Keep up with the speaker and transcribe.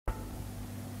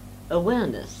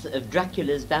Awareness of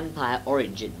Dracula's vampire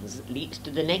origins leads to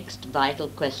the next vital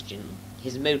question,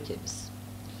 his motives.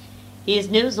 He is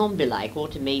no zombie-like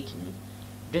automaton,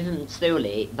 driven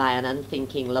solely by an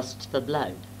unthinking lust for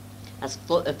blood, as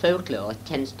folklore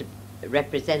tends to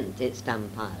represent its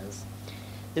vampires.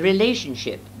 The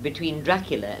relationship between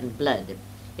Dracula and blood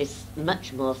is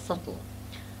much more subtle.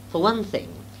 For one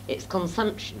thing, its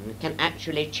consumption can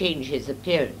actually change his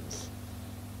appearance.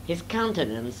 His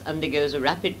countenance undergoes a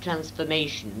rapid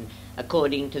transformation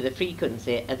according to the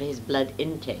frequency of his blood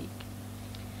intake.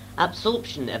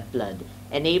 Absorption of blood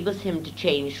enables him to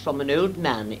change from an old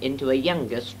man into a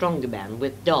younger, stronger man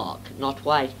with dark, not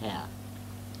white hair.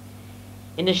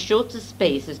 In as short a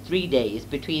space as 3 days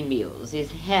between meals,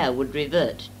 his hair would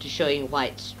revert to showing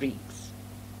white streaks.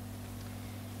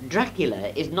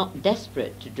 Dracula is not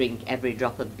desperate to drink every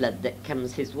drop of blood that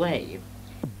comes his way.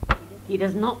 He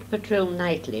does not patrol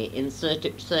nightly in search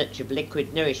of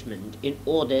liquid nourishment in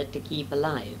order to keep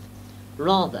alive.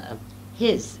 Rather,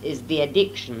 his is the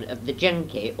addiction of the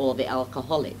junkie or the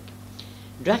alcoholic.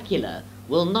 Dracula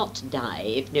will not die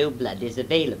if no blood is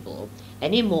available,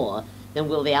 any more than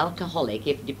will the alcoholic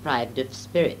if deprived of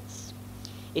spirits.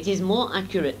 It is more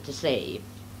accurate to say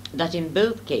that in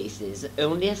both cases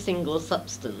only a single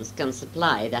substance can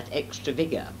supply that extra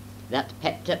vigor, that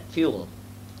pepped-up fuel.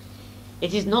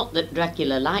 It is not that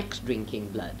Dracula likes drinking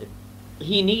blood.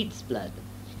 He needs blood.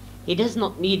 He does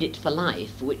not need it for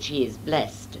life, which he is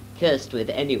blessed, cursed with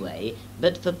anyway,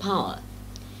 but for power.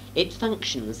 It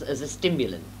functions as a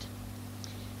stimulant.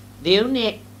 The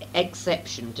only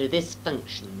exception to this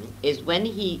function is when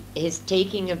his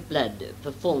taking of blood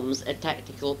performs a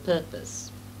tactical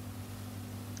purpose.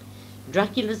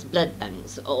 Dracula's blood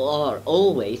banks are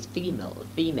always female.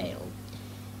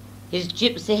 His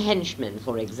gypsy henchmen,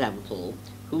 for example,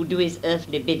 who do his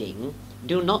earthly bidding,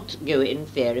 do not go in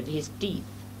fear of his teeth.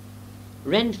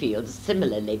 Renfield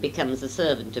similarly becomes a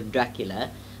servant of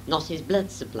Dracula, not his blood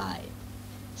supply.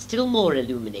 Still more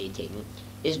illuminating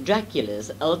is Dracula's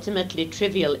ultimately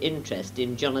trivial interest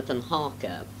in Jonathan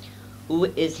Harker, who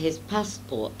is his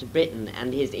passport to Britain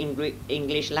and his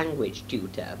English language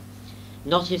tutor,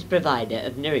 not his provider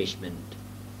of nourishment.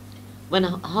 When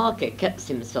Harker cuts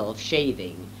himself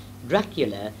shaving,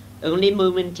 Dracula only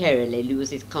momentarily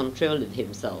loses control of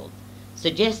himself,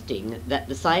 suggesting that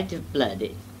the sight of blood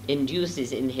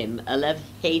induces in him a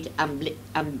love-hate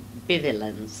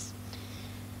ambivalence,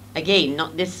 again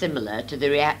not dissimilar to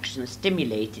the reaction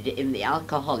stimulated in the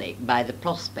alcoholic by the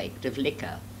prospect of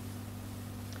liquor.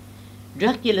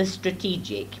 Dracula's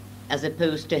strategic, as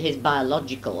opposed to his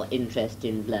biological interest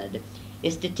in blood,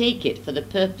 is to take it for the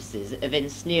purposes of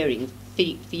ensnaring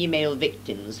female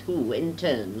victims who, in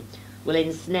turn, will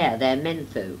ensnare their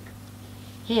menfolk.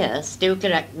 Here,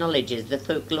 Stoker acknowledges the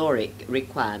folkloric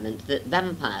requirement that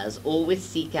vampires always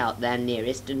seek out their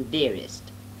nearest and dearest.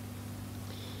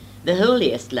 The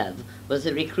holiest love was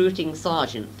a recruiting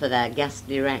sergeant for their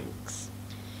ghastly ranks.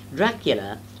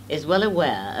 Dracula is well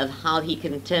aware of how he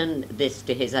can turn this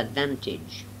to his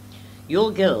advantage.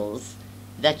 Your girls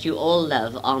that you all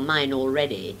love are mine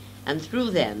already, and through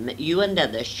them you and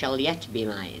others shall yet be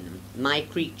mine, my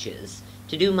creatures,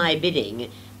 to do my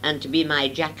bidding and to be my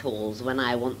jackals when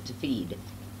I want to feed.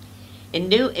 In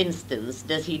no instance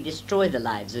does he destroy the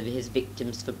lives of his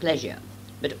victims for pleasure,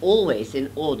 but always in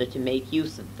order to make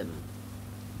use of them.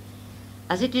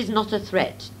 As it is not a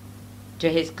threat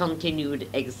to his continued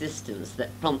existence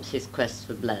that prompts his quest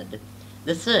for blood,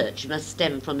 the search must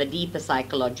stem from a deeper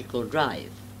psychological drive.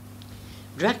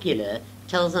 Dracula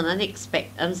tells an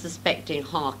unsuspecting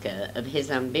Harker of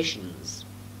his ambitions.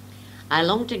 I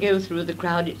long to go through the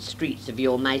crowded streets of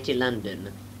your mighty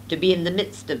London, to be in the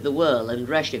midst of the whirl and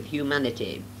rush of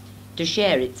humanity, to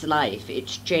share its life,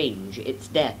 its change, its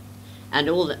death, and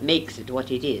all that makes it what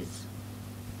it is.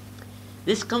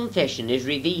 This confession is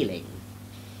revealing.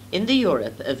 In the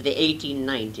Europe of the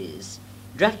 1890s,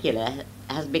 Dracula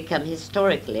has become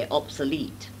historically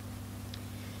obsolete.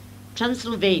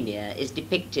 Transylvania is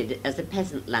depicted as a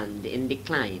peasant land in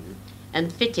decline,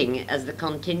 and fitting as the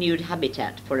continued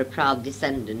habitat for a proud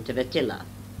descendant of Attila.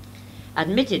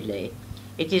 Admittedly,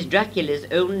 it is Dracula's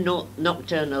own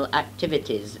nocturnal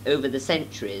activities over the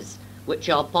centuries which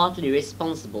are partly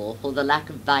responsible for the lack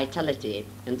of vitality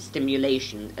and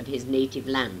stimulation of his native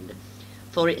land,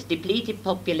 for its depleted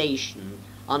population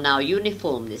are now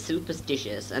uniformly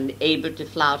superstitious and able to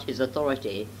flout his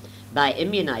authority by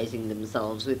immunizing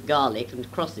themselves with garlic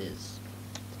and crosses.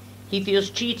 He feels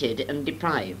cheated and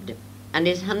deprived, and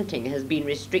his hunting has been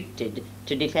restricted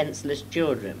to defenseless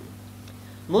children.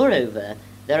 Moreover,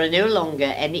 there are no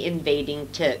longer any invading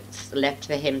Turks left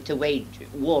for him to wage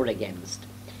war against,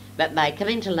 but by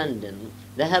coming to London,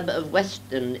 the hub of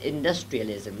Western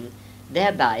industrialism,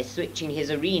 thereby switching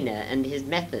his arena and his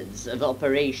methods of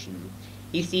operation,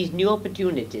 he sees new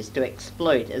opportunities to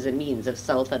exploit as a means of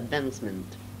self-advancement.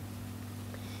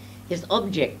 His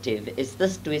objective is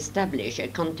thus to establish a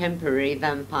contemporary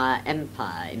vampire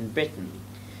empire in Britain,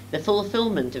 the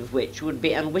fulfillment of which would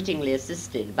be unwittingly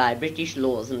assisted by British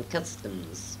laws and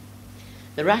customs.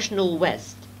 The rational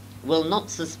West will not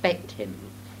suspect him.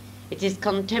 It is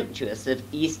contemptuous of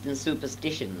Eastern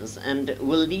superstitions and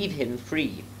will leave him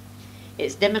free.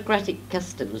 Its democratic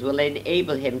customs will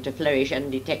enable him to flourish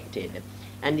undetected,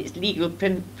 and its legal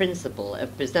principle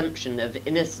of presumption of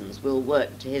innocence will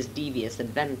work to his devious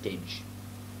advantage.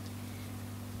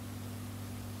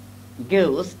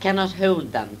 Ghosts cannot hold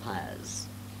vampires.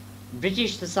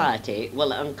 British society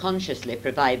will unconsciously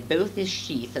provide both his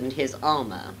sheath and his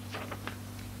armour,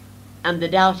 and the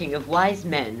doubting of wise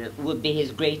men would be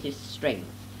his greatest strength.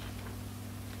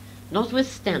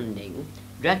 Notwithstanding,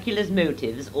 Dracula's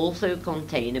motives also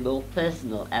contain a more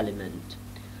personal element.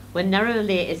 When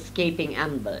narrowly escaping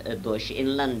ambush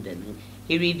in London,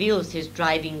 he reveals his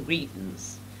driving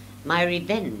grievance. "My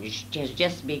revenge has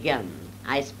just begun.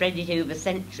 I spread it over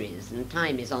centuries, and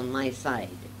time is on my side."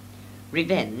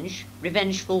 Revenge?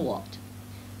 Revenge for what?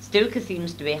 Stoker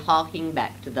seems to be harking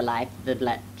back to the life of the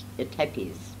Black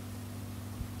Tepes,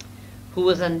 who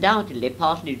was undoubtedly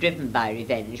partly driven by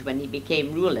revenge when he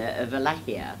became ruler of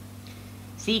Wallachia,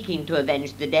 seeking to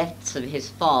avenge the deaths of his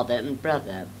father and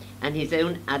brother, and his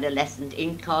own adolescent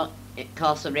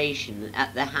incarceration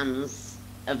at the hands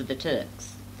of the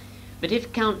Turks. But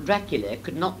if Count Dracula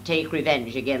could not take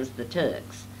revenge against the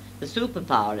Turks, the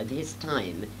superpower of his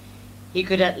time, he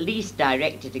could at least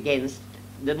direct it against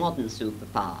the modern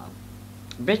superpower.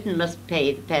 Britain must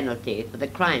pay the penalty for the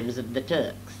crimes of the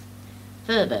Turks.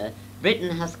 Further,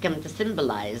 Britain has come to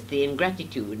symbolize the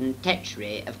ingratitude and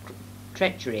treachery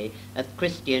of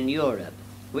Christian Europe,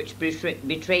 which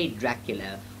betrayed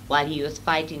Dracula while he was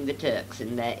fighting the Turks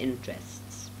in their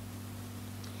interests.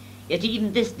 Yet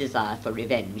even this desire for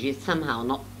revenge is somehow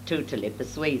not totally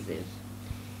persuasive.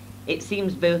 It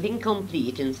seems both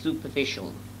incomplete and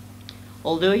superficial.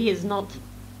 Although he is not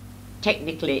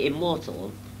technically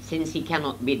immortal, since he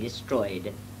cannot be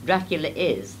destroyed, Dracula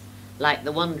is, like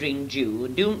the wandering Jew,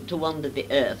 doomed to wander the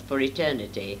earth for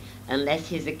eternity unless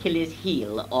his Achilles'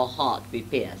 heel or heart be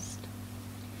pierced.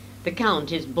 The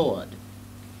Count is bored.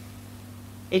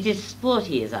 It is sport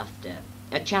he is after,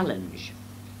 a challenge.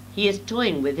 He is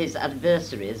toying with his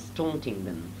adversaries, taunting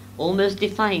them, almost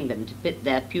defying them to pit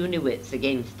their puny wits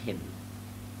against him.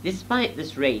 Despite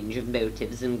this range of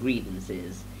motives and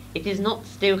grievances, it is not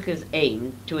Stoker's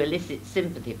aim to elicit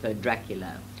sympathy for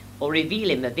Dracula, or reveal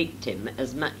him a victim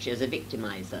as much as a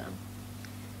victimizer.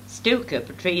 Stoker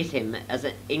portrays him as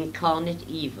an incarnate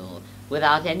evil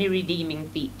without any redeeming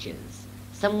features,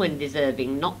 someone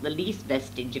deserving not the least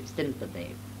vestige of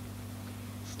sympathy.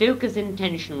 Stoker's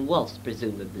intention was,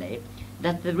 presumably,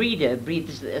 that the reader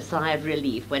breathes a sigh of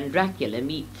relief when Dracula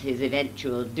meets his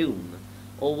eventual doom,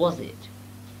 or was it?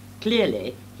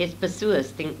 Clearly, his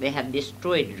pursuers think they have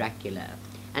destroyed Dracula,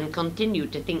 and continue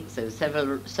to think so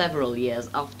several years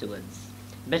afterwards.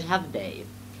 But have they?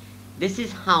 This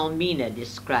is how Mina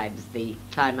describes the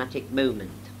climatic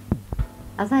moment.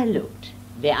 "As I looked,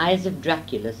 the eyes of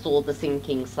Dracula saw the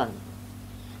sinking sun,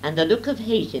 and the look of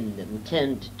hate in them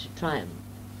turned to triumph.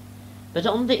 But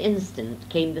on the instant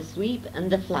came the sweep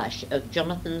and the flash of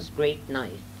Jonathan's great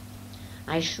knife.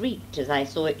 I shrieked as I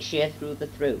saw it shear through the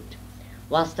throat,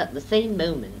 whilst at the same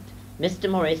moment Mr.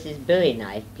 Morris's bowie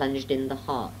knife plunged in the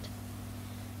heart.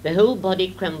 The whole body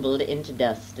crumbled into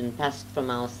dust and passed from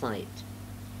our sight.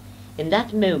 In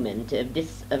that moment of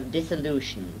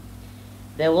dissolution,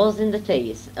 there was in the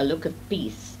face a look of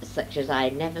peace such as I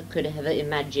never could have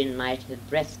imagined might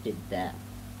have rested there."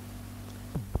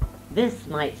 This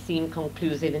might seem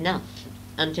conclusive enough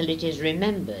until it is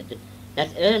remembered that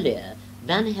earlier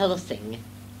Van Helsing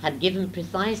had given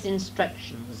precise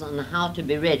instructions on how to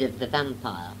be rid of the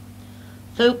vampire.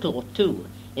 Folklore, too,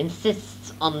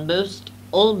 insists on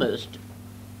almost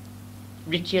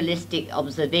ritualistic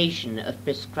observation of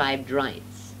prescribed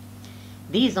rites.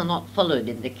 These are not followed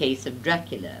in the case of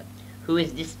Dracula, who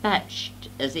is dispatched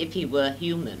as if he were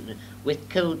human with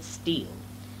cold steel.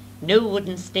 No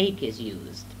wooden stake is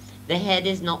used, the head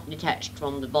is not detached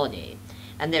from the body,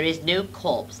 and there is no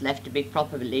corpse left to be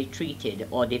properly treated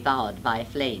or devoured by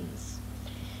flames.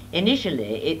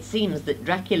 Initially, it seems that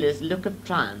Dracula's look of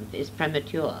triumph is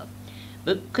premature,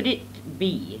 but could it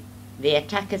be the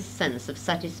attacker's sense of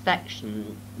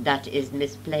satisfaction that is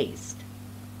misplaced?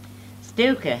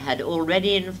 Stoker had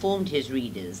already informed his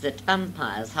readers that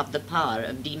vampires have the power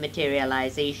of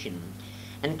dematerialization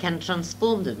and can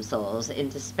transform themselves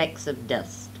into specks of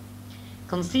dust.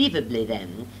 Conceivably,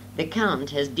 then, the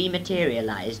Count has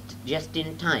dematerialized just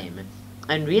in time,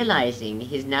 and realizing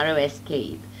his narrow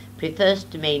escape, prefers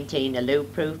to maintain a low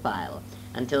profile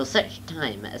until such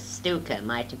time as Stoker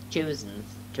might have chosen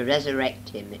to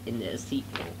resurrect him in a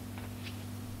sequel.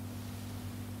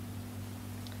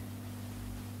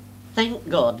 Thank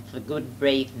God for good,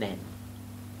 brave men.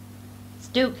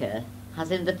 Stoker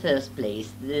has in the first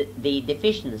place the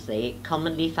deficiency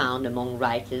commonly found among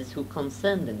writers who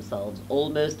concern themselves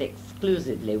almost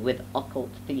exclusively with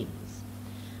occult themes,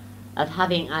 of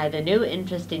having either no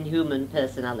interest in human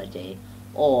personality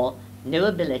or no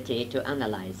ability to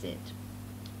analyze it.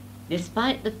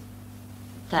 Despite the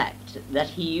fact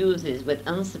that he uses with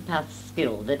unsurpassed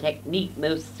skill the technique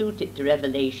most suited to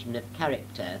revelation of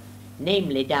character,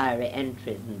 namely diary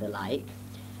entries and the like,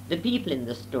 the people in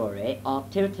the story are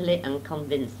totally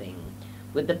unconvincing,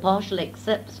 with the partial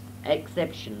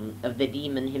exception of the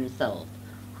demon himself,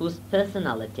 whose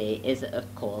personality is,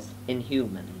 of course,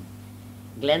 inhuman.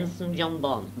 Glenson John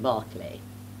Barclay,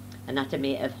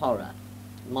 Anatomy of Horror,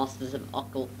 Masters of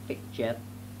Occult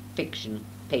Fiction,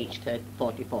 page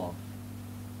 44.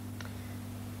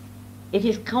 It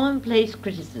is commonplace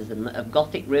criticism of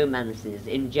Gothic romances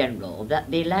in general that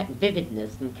they lack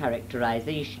vividness and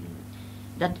characterization,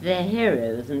 that their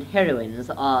heroes and heroines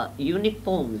are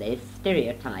uniformly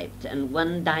stereotyped and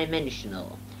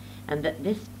one-dimensional, and that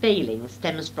this failing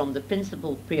stems from the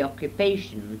principal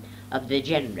preoccupation of the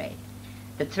genre,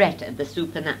 the threat of the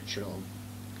supernatural.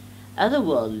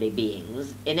 Otherworldly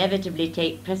beings inevitably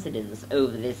take precedence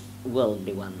over these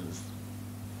worldly ones.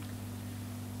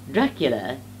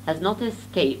 Dracula has not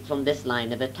escaped from this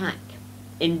line of attack.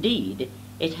 Indeed,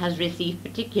 it has received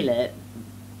particular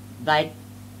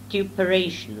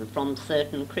vituperation from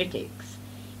certain critics.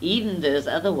 Even those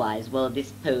otherwise well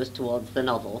disposed towards the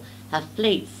novel have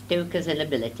flayed Stoker's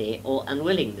inability or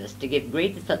unwillingness to give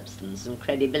greater substance and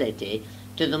credibility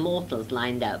to the mortals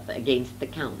lined up against the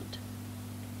Count.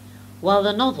 While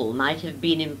the novel might have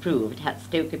been improved had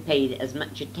Stoker paid as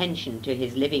much attention to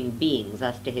his living beings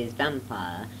as to his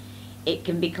vampire, it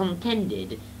can be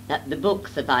contended that the book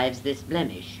survives this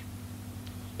blemish.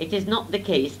 It is not the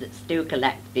case that Stoker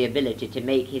lacked the ability to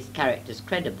make his characters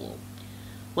credible.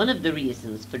 One of the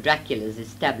reasons for Dracula's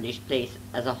established place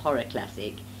as a horror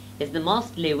classic is the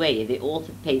masterly way the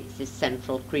author paints his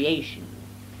central creation.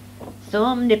 So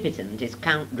omnipotent is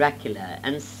Count Dracula,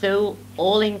 and so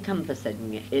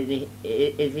all-encompassing is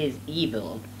his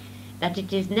evil, that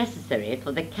it is necessary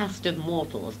for the cast of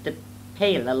mortals to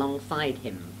pale alongside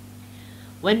him.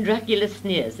 When Dracula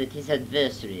sneers at his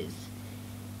adversaries,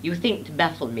 "You think to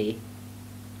baffle me,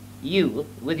 you,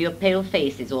 with your pale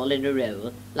faces all in a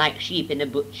row, like sheep in a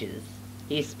butcher's,"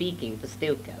 he is speaking for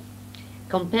Stoker.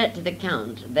 Compared to the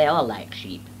Count, they are like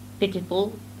sheep,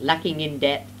 pitiful, lacking in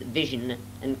depth, vision,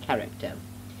 and character.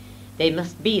 They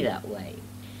must be that way.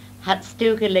 Had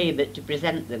Stoker laboured to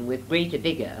present them with greater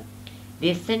vigour,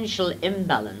 the essential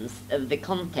imbalance of the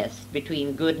contest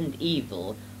between good and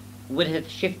evil would have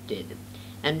shifted,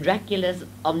 and Dracula's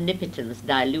omnipotence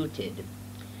diluted.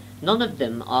 None of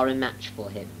them are a match for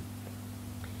him.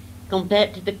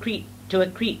 Compared to a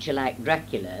creature like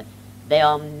Dracula, they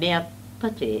are mere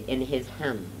putty in his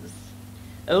hands.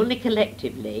 Only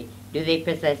collectively do they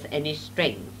possess any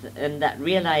strength, and that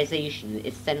realization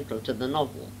is central to the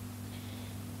novel.